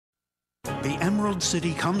The Emerald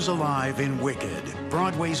City comes alive in Wicked,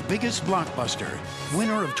 Broadway's biggest blockbuster,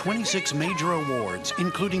 winner of 26 major awards,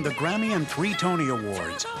 including the Grammy and 3 Tony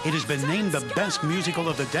Awards. It has been named the best musical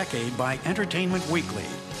of the decade by Entertainment Weekly.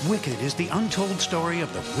 Wicked is the untold story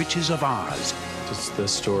of the Witches of Oz. It's the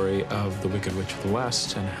story of the Wicked Witch of the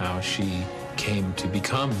West and how she came to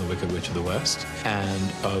become the Wicked Witch of the West,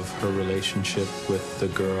 and of her relationship with the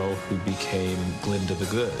girl who became Glinda the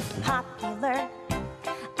Good. Popular,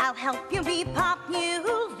 I'll help you be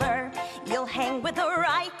popular. You'll hang with the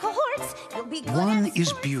right cohorts. You'll be good. One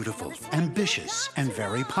is beautiful, ambitious, and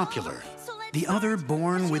very popular. The other,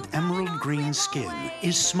 born with emerald green skin,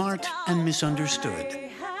 is smart and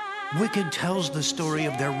misunderstood. Wicked tells the story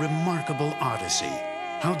of their remarkable odyssey,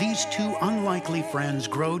 how these two unlikely friends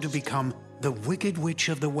grow to become the Wicked Witch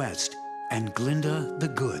of the West and Glinda the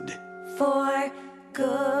Good. For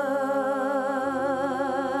good.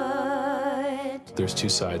 There's 2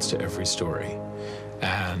 sides to every story.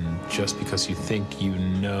 And just because you think you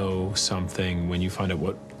know something, when you find out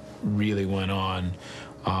what really went on,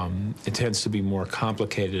 it tends to be more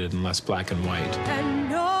complicated and less black and white. And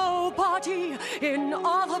nobody in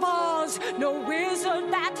all of Oz, no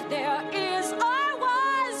wizard that there is or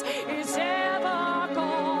was, is ever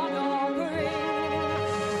gonna bring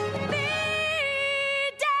me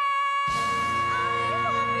down.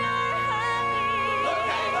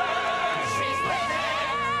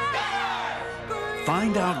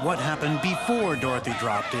 Find out what happened before Dorothy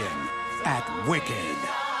dropped in at Wicked.